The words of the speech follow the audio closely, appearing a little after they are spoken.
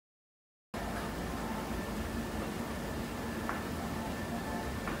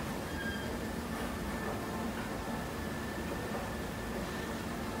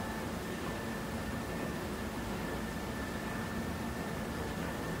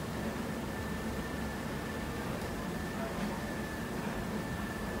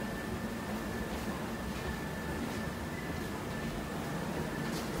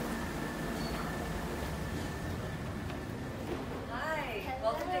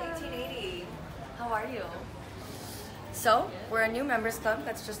how are you? So, we're a new members club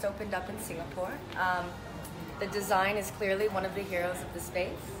that's just opened up in Singapore. The design is clearly one of the heroes of the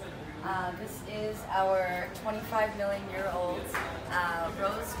space. This is our 25 million year old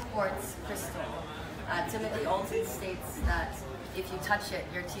rose quartz crystal. Timothy Oulton states that if you touch it,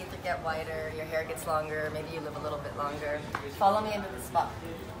 your teeth get whiter, your hair gets longer, maybe you live a little bit longer. Follow me into the spa.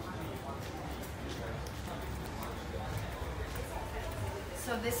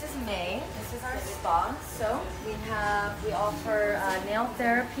 So this is May. This is our spa. So we offer nail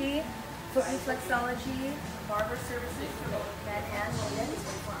therapy, foot reflexology, barber services for both men and women.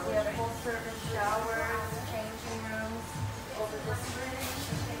 We have full service showers, changing rooms over this bridge.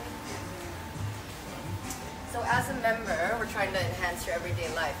 So as a member, we're trying to enhance your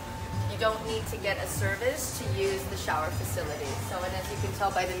everyday life. You don't need to get a service to use the shower facility. So, and as you can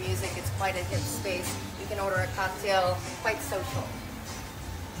tell by the music, it's quite a hip space. You can order a cocktail, quite social.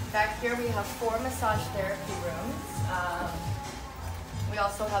 Back here we have 4 massage therapy rooms. We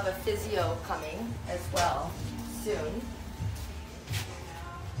also have a physio coming as well soon.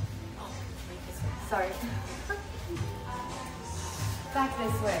 Sorry. Back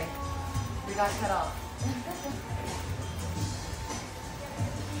this way. We got cut off.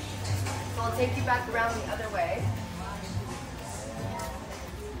 So I'll take you back around the other way.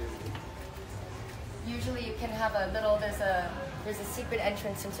 Usually you can have a little, there's a secret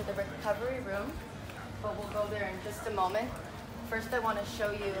entrance into the recovery room, but we'll go there in just a moment. First I want to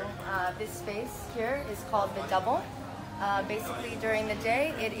show you this space here is called the Double. Basically during the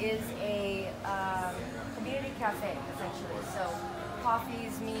day it is a community cafe essentially. So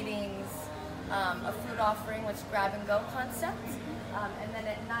coffees, meetings, a food offering, which grab and go concept. And then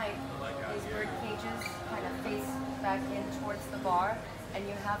at night, these bird cages kind of face back in towards the bar, and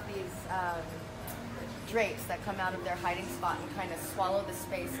you have these drapes that come out of their hiding spot and kind of swallow the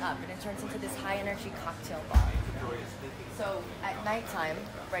space up, and it turns into this high energy cocktail bar. So at nighttime,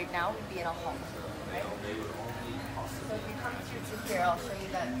 right now, we'd be in a home, right? So if you come through to here, I'll show you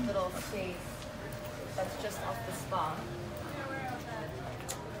that little space that's just off the spa.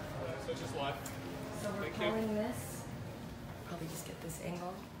 So we're calling this, probably just get this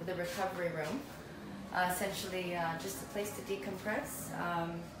angle, the recovery room. Essentially just a place to decompress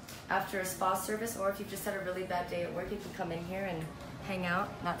after a spa service, or if you've just had a really bad day at work, you can come in here and hang out,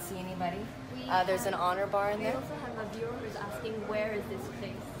 not see anybody. There's an honor bar in there. We also have a viewer who's asking, where is this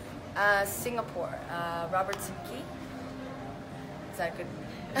place? Singapore, Robertson Quay. Is that good?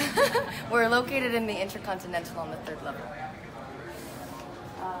 We're located in the Intercontinental on the 3rd level.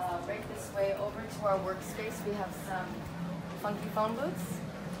 Right this way over to our workspace, we have some funky phone booths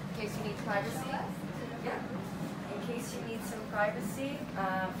in case you need privacy. Yeah. In case you need some privacy,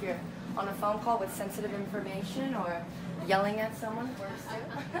 if you're on a phone call with sensitive information or yelling at someone, works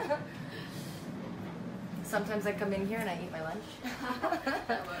too. Sometimes I come in here and I eat my lunch.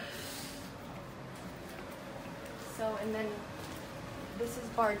 So, and then this is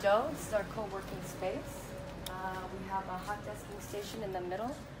Bardo. This is our co-working space. We have a hot desking station in the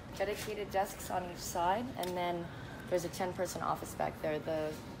middle, dedicated desks on each side, and then there's a 10-person office back there.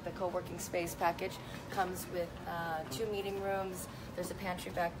 The co-working space package comes with 2 meeting rooms, there's a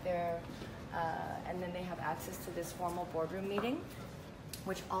pantry back there, and then they have access to this formal boardroom meeting,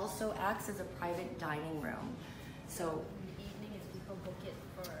 which also acts as a private dining room. So in the evening, if people book it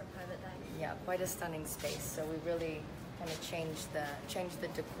for private dining. Yeah, quite a stunning space. So we really kind of changed the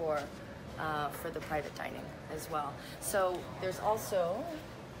decor for the private dining as well. So there's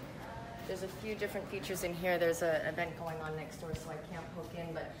a few different features in here. There's an event going on next door, so I can't poke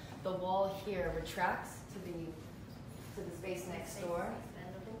in, but the wall here retracts to the space next door.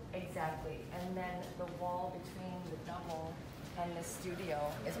 Exactly. And then the wall between the Double and the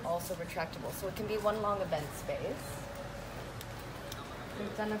studio is also retractable, so it can be one long event space.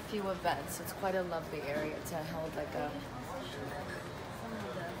 We've done a few events, so it's quite a lovely area to hold like a...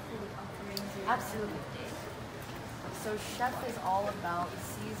 Absolutely. So Chef is all about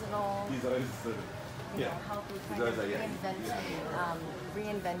seasonal, healthy kind of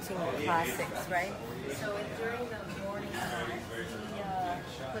reinventing the classics, right? So during the morning time,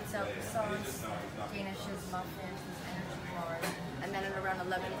 he puts out croissants, danishes, muffins, energy bars, and then at around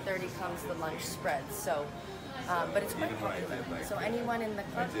 11:30 comes the lunch spread. So, but it's quite popular. So anyone in the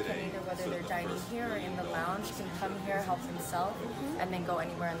club can either, whether they're dining here or in the lounge, can come here, help themselves, and then go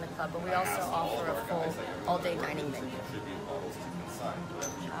anywhere in the club. But we also offer a full all-day dining menu.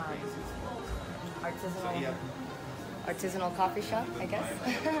 artisanal coffee shop, I guess.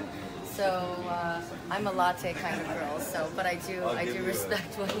 So I'm a latte kind of girl. So, but I do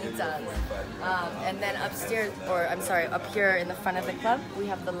respect what he does. And then upstairs, or I'm sorry, up here in the front of the club, we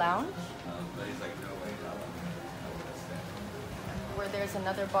have the lounge, where there's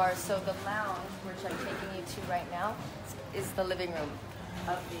another bar. So the lounge, which I'm taking you to right now, is the living room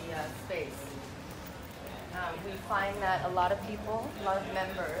of the space. We find that a lot of people, a lot of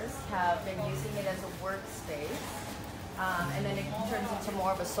members have been using it as a workspace, and then it turns into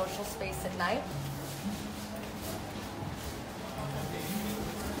more of a social space at night.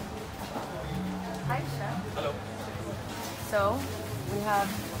 Hi, Chef. Hello. So we have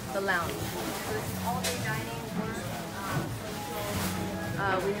the lounge. So this is all-day dining.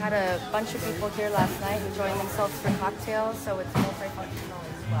 We had a bunch of people here last night enjoying themselves for cocktails, so it's multifunctional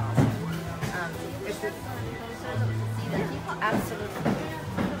as well. Absolutely.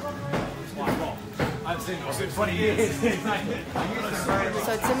 I've seen it for 20 years.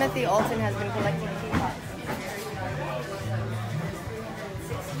 So Timothy Alton has been collecting teapots.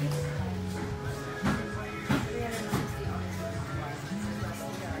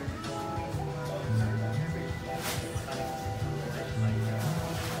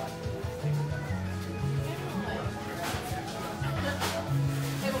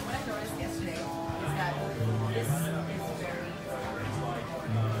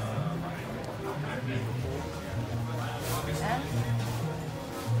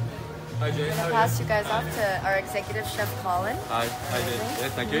 Hi Jay, I'm how going to are you? pass you guys off to our executive chef, Colin. Hi, how you doing? Yeah,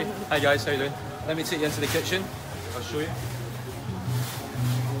 thank you. Hi guys, how you doing? Let me take you into the kitchen. I'll show you.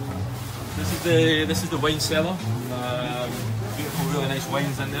 This is the wine cellar. Beautiful, really nice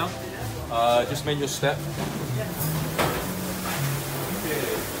wines in there. Just mind your step. Okay.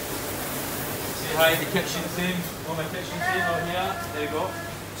 Say hi to the kitchen team. On my kitchen team over here. There you go.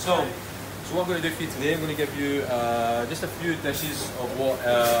 So what I'm going to do for you today, I'm going to give you just a few dishes of what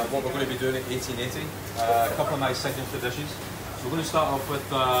we're going to be doing at 1880. A couple of my signature dishes. So we're going to start off with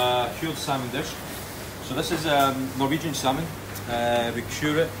cured salmon dish. So this is Norwegian salmon. We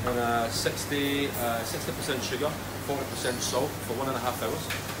cure it in 60% sugar, 40% salt for 1.5 hours.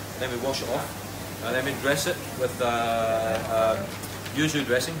 Then we wash it off, and then we dress it with yuzu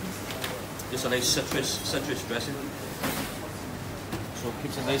dressing, just a nice citrus dressing. So it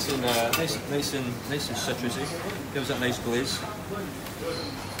keeps it nice and citrusy, gives it a nice glaze.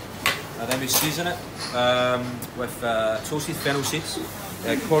 And then we season it with toasted fennel seeds,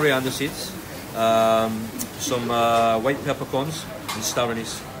 coriander seeds, some white peppercorns and star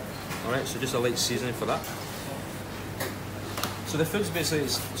anise. All right, so just a light seasoning for that. So the food's basically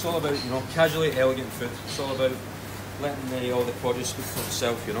it's all about casually elegant food. It's all about letting all the produce speak for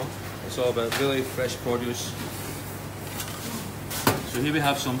itself. It's all about really fresh produce. So here we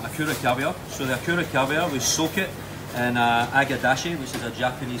have some akura caviar. So the akura caviar, we soak it in agadashi, which is a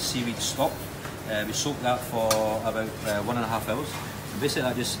Japanese seaweed stock. We soak that for about 1.5 hours. And basically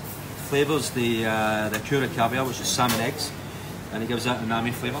that just flavours the akura caviar, which is salmon eggs, and it gives that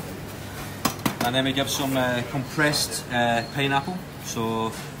umami flavour. And then we give some compressed pineapple.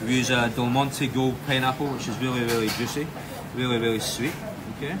 So we use a Del Monte Gold pineapple, which is really, really juicy, really, really sweet.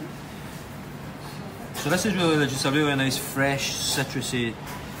 Okay. So this is really just a really nice, fresh, citrusy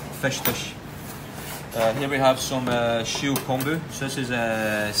fish dish. Here we have some shio kombu. So this is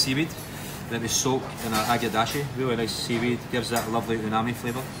seaweed that we soak in our agadashi. Really nice seaweed, gives that lovely umami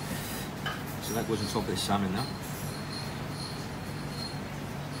flavour. So that goes on top of the salmon now.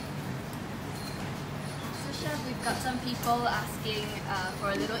 So Chef, we've got some people asking for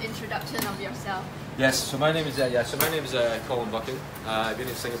a little introduction of yourself. Yes, so my name is Colin Buchan. I've been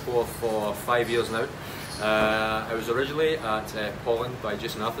in Singapore for 5 years now. I was originally at Pollen by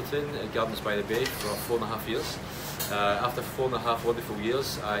Jason Atherton at Gardens by the Bay for 4.5 years. After 4.5 wonderful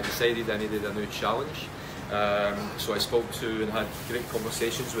years, I decided I needed a new challenge. So I spoke to and had great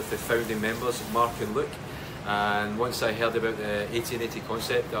conversations with the founding members, Mark and Luke. And once I heard about the 1880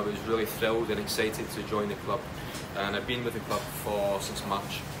 concept, I was really thrilled and excited to join the club. And I've been with the club since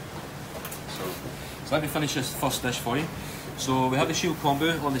March. So let me finish this first dish for you. So we have the shio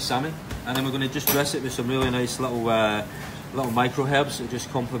kombu on the salmon, and then we're going to just dress it with some really nice little micro herbs that just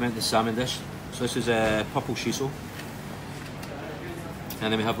complement the salmon dish. So this is purple shiso,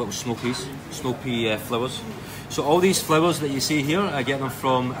 and then we have little snow pea flowers. So all these flowers that you see here, I get them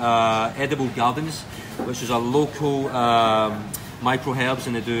from Edible Gardens, which is a local micro herbs,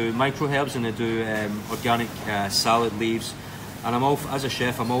 and they do organic salad leaves. And as a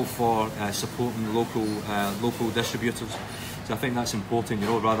chef, I'm all for supporting local distributors. So I think that's important,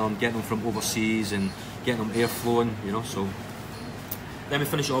 rather than getting them from overseas and getting them air flowing, So then we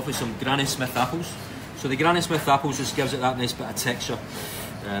finish it off with some Granny Smith apples. So the Granny Smith apples just gives it that nice bit of texture,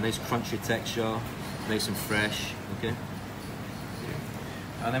 nice crunchy texture, nice and fresh. Okay.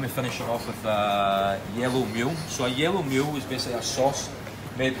 And then we finish it off with yellow mule. So a yellow mule is basically a sauce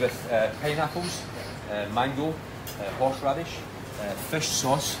made with pineapples, mango, horseradish, fish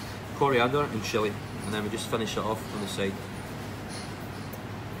sauce, coriander and chilli. And then we just finish it off on the side.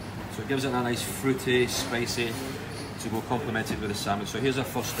 So it gives it a nice fruity, spicy, to go complemented with the salmon. So here's our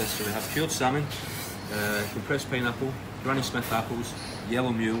first dish. So we have cured salmon, compressed pineapple, Granny Smith apples,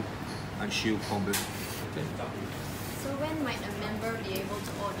 yellow mule and shield kombu. Okay. So when might a member be able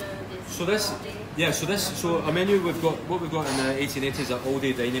to order this? So our menu what we've got in the 1880 is an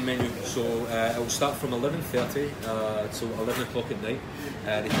all-day dining menu. So it will start from 11:30 till 11 o'clock at night.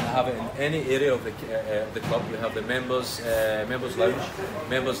 They can have it in any area of the club. You have the members lounge,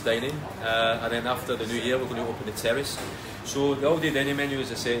 members dining, and then after the new year we're going to open the terrace. So the all-day dining menu,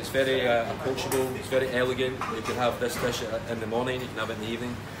 as I say, it's very approachable, it's very elegant. You can have this dish in the morning, you can have it in the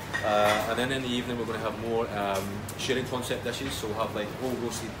evening. And then in the evening we're going to have more sharing concept dishes. So we'll have like whole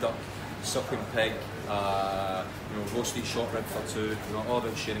roasted duck, suckling pig, roasted short rib for two. All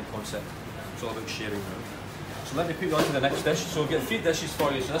about sharing concept. It's all about sharing. So let me put you on to the next dish. So we've got 3 dishes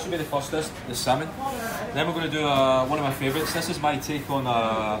for you. So this will be the first dish, the salmon. Then we're going to do one of my favourites. This is my take on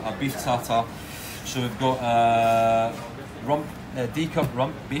a beef tartare. So we've got decup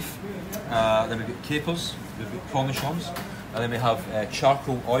rump beef. Then we've got capers. We've got cornichons. And then we have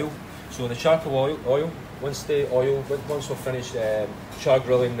charcoal oil. So the charcoal oil, once we're finished char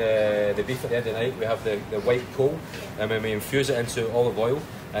grilling the beef at the end of the night, we have the white coal, and then we infuse it into olive oil,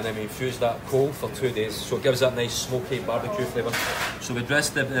 and then we infuse that coal for 2 days. So it gives that nice smoky barbecue flavour. So we dress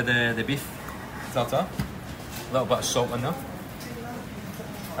the beef tartare, a little bit of salt in there,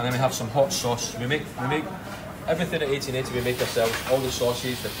 and then we have some hot sauce. We make everything at 1880 we make ourselves, all the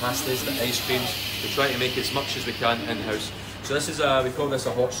sauces, the pastas, the ice creams. We try to make as much as we can in-house. So this is we call this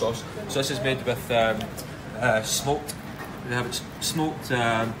a hot sauce. So this is made with smoked. We have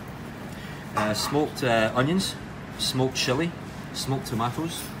smoked onions, smoked chili, smoked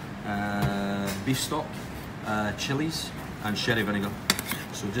tomatoes, beef stock, chilies, and sherry vinegar.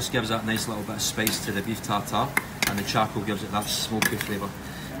 So it just gives that nice little bit of spice to the beef tartare, and the charcoal gives it that smoky flavour.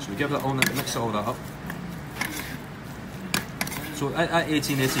 So we give that all, mix all that up. So at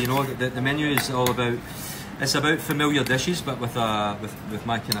 1880, the menu is all about, it's about familiar dishes, but with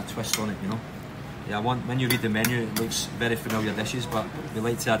my kind of twist on it, Yeah, when you read the menu, it looks very familiar dishes, but we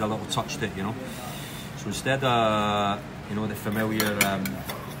like to add a little touch to it, So instead of, the familiar,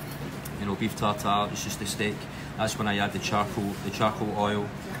 beef tartare, it's just the steak. That's when I add the charcoal oil.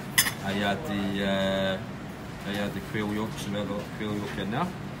 I add the quail yolk, so we have a little quail yolk in there,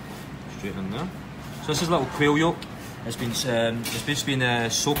 straight in there. So this is a little quail yolk. It's been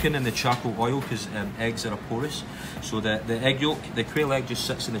soaking in the charcoal oil because eggs are porous. So the egg yolk, the quail egg, just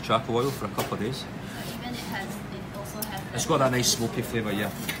sits in the charcoal oil for a couple of days. Even it also has. It's got that nice smoky flavour, yeah.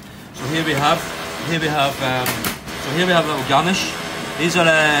 So here we have a little garnish. These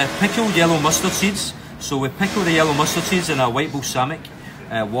are pickled yellow mustard seeds. So we pickle the yellow mustard seeds in a white balsamic,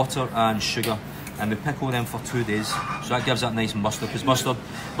 water and sugar, and we pickle them for 2 days. So that gives that nice mustard, because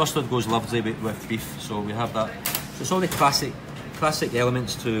mustard goes lovely with beef. So we have that. So it's all the classic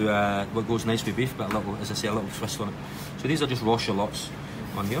elements to what goes nice with beef, but a little, as I say, a little twist on it. So these are just raw shallots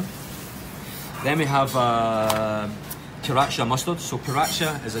on here. Then we have Karacha mustard. So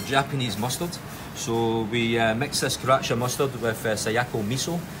Karacha is a Japanese mustard. So we mix this Karacha mustard with Sayako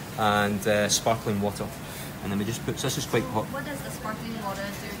miso and sparkling water, and then we just put. So this is quite hot. What does the sparkling water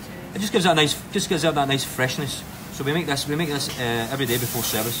do to it? It just gives that that nice freshness. So we make this every day before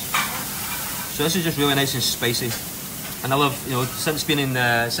service. So this is just really nice and spicy, and I love, since being in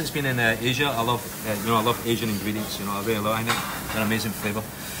Asia, I love Asian ingredients. I really love. I think they're amazing flavour.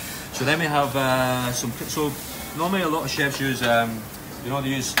 So then we have So normally a lot of chefs use they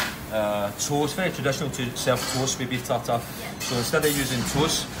use toast. Very traditional to serve toast with beef tartare. So instead of using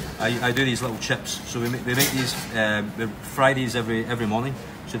toast, I do these little chips. So we make these. We fry these every morning.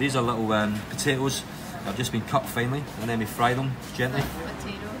 So these are little potatoes that have just been cut finely, and then we fry them gently.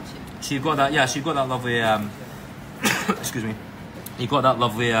 So you've got that, so you've got that lovely, excuse me, you've got that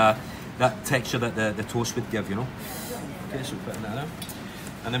lovely, that texture that the toast would give, Okay, so putting that in.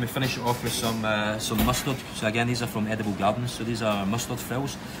 And then we finish it off with some mustard. So again, these are from Edible Gardens, so these are mustard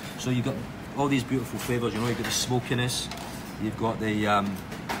frills. So you've got all these beautiful flavours, you've got the smokiness, you've got the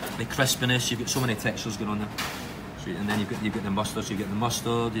crispiness, you've got so many textures going on there. So, and then you've got the mustard, so you've got the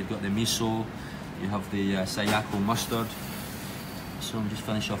mustard, you've got the miso, you have the Sayako mustard. So I'm just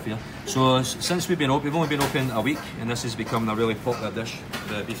finish off here. So since we've only been open a week, and this has become a really popular dish,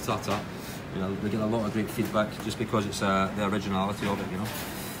 the beef tartare. You know, they get a lot of great feedback just because it's the originality of it, you know.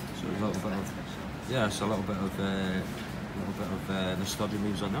 So a little bit of, yeah, it's a little bit of nasturtium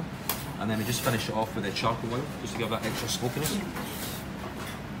leaves on there, and then we just finish it off with a charcoal oil just to give that extra smokiness.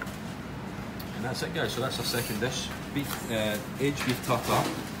 And that's it, guys. So that's our second dish: aged beef tartare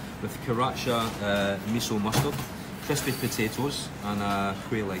with sriracha miso mustard, crispy potatoes, and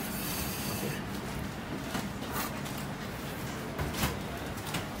quail egg. Okay.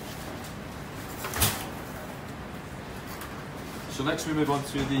 So next we move on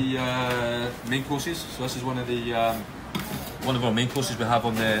to the main courses. So this is one of our main courses we have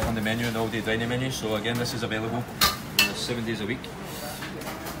on the menu, the all-day dining menu. So again, this is available 7 days a week.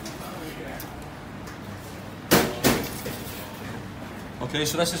 Okay,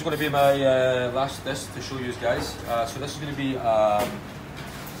 so this is going to be my last dish to show you guys. So this is going to be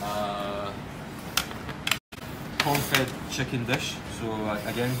corn-fed chicken dish. So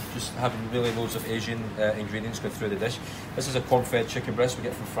again, just having really loads of Asian ingredients go through the dish. This is a corn-fed chicken breast we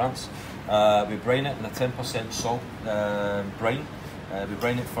get from France. We brine it in a 10% salt brine. We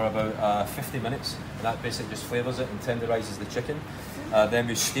brine it for about 50 minutes, and that basically just flavours it and tenderises the chicken. Then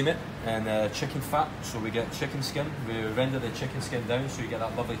we steam it in chicken fat, so we get chicken skin. We render the chicken skin down, so you get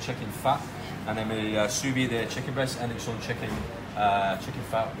that lovely chicken fat, and then we sous vide the chicken breast in its own chicken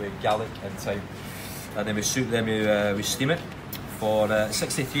fat with garlic and thyme. And then we steam it for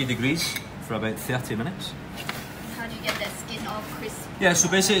 63 degrees for about 30 minutes. How do you get that skin all crisp? Yeah, so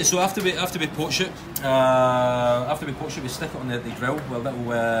basically, after we poach it, we stick it on the grill with a little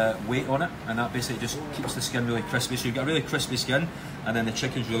weight on it, and that basically just keeps the skin really crispy. So you get a really crispy skin, and then the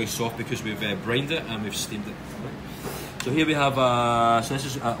chicken's really soft because we've brined it and we've steamed it. So here we have, so this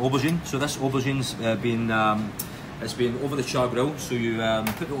is aubergine. So this aubergine's it's been over the char grill. So you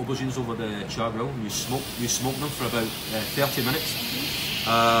put the aubergines over the char grill, and you smoke them for about 30 minutes.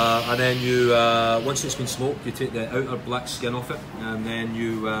 And then once it's been smoked, you take the outer black skin off it, and then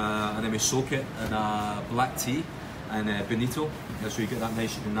we soak it in black tea and bonito, so you get that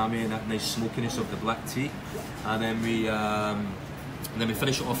nice umami and that nice smokiness of the black tea. And then we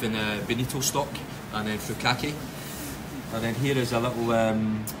finish it off in bonito stock and then fukake. And then here is a little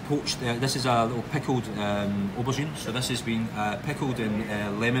poached. This is a little pickled aubergine. So this has been pickled in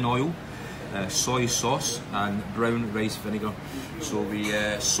lemon oil, soy sauce and brown rice vinegar. So we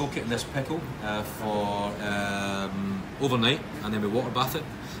soak it in this pickle for overnight, and then we water bath it,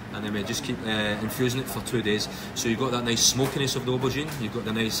 and then we just keep infusing it for 2 days. So you've got that nice smokiness of the aubergine, you've got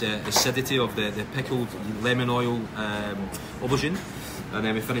the nice acidity of the pickled lemon oil aubergine, and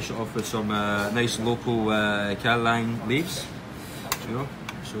then we finish it off with some nice local ylang leaves,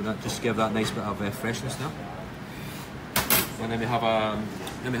 so that just gives that nice bit of freshness there. And then we have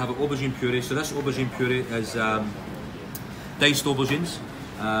an aubergine puree. So this aubergine puree is diced aubergines.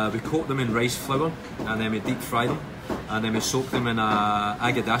 We coat them in rice flour, and then we deep fry them, and then we soak them in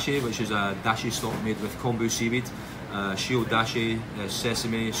agadashi, which is a dashi stock made with kombu seaweed, shio dashi,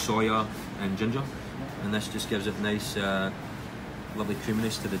 sesame, soya and ginger, and this just gives it nice lovely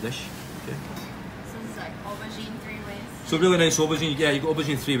creaminess to the dish. Okay. So it's like aubergine 3 ways. So really nice aubergine. Yeah, you got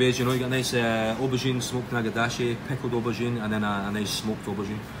aubergine 3 ways. You got nice aubergine smoked in agadashi, pickled aubergine, and then a nice smoked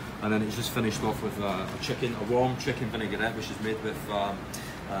aubergine. And then it's just finished off with a warm chicken vinaigrette, which is made with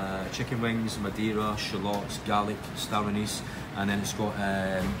chicken wings, madeira, shallots, garlic, star anise, and then it's got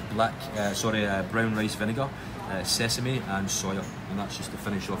brown rice vinegar, sesame, and soya, and that's just to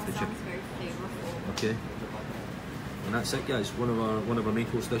finish off the chicken. Very flavorful. Okay. And that's it, guys. One of our main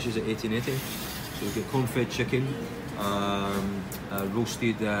course dishes at 1880. So we get corn-fed chicken,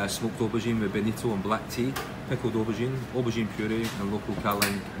 roasted smoked aubergine with bonito and black tea, pickled aubergine, aubergine puree, and local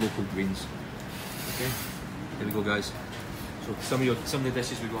greens. Okay, here we go, guys. So some of the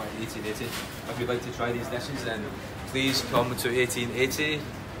dishes we got at 1880. If you'd like to try these dishes, then please come to 1880.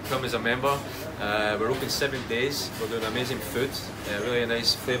 Come as a member. We're open 7 days. We're doing amazing food, really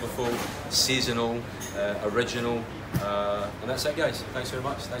nice, flavourful, seasonal, original, and that's it, guys. Thanks very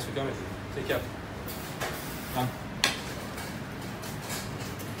much. Thanks for coming. Take care. Come.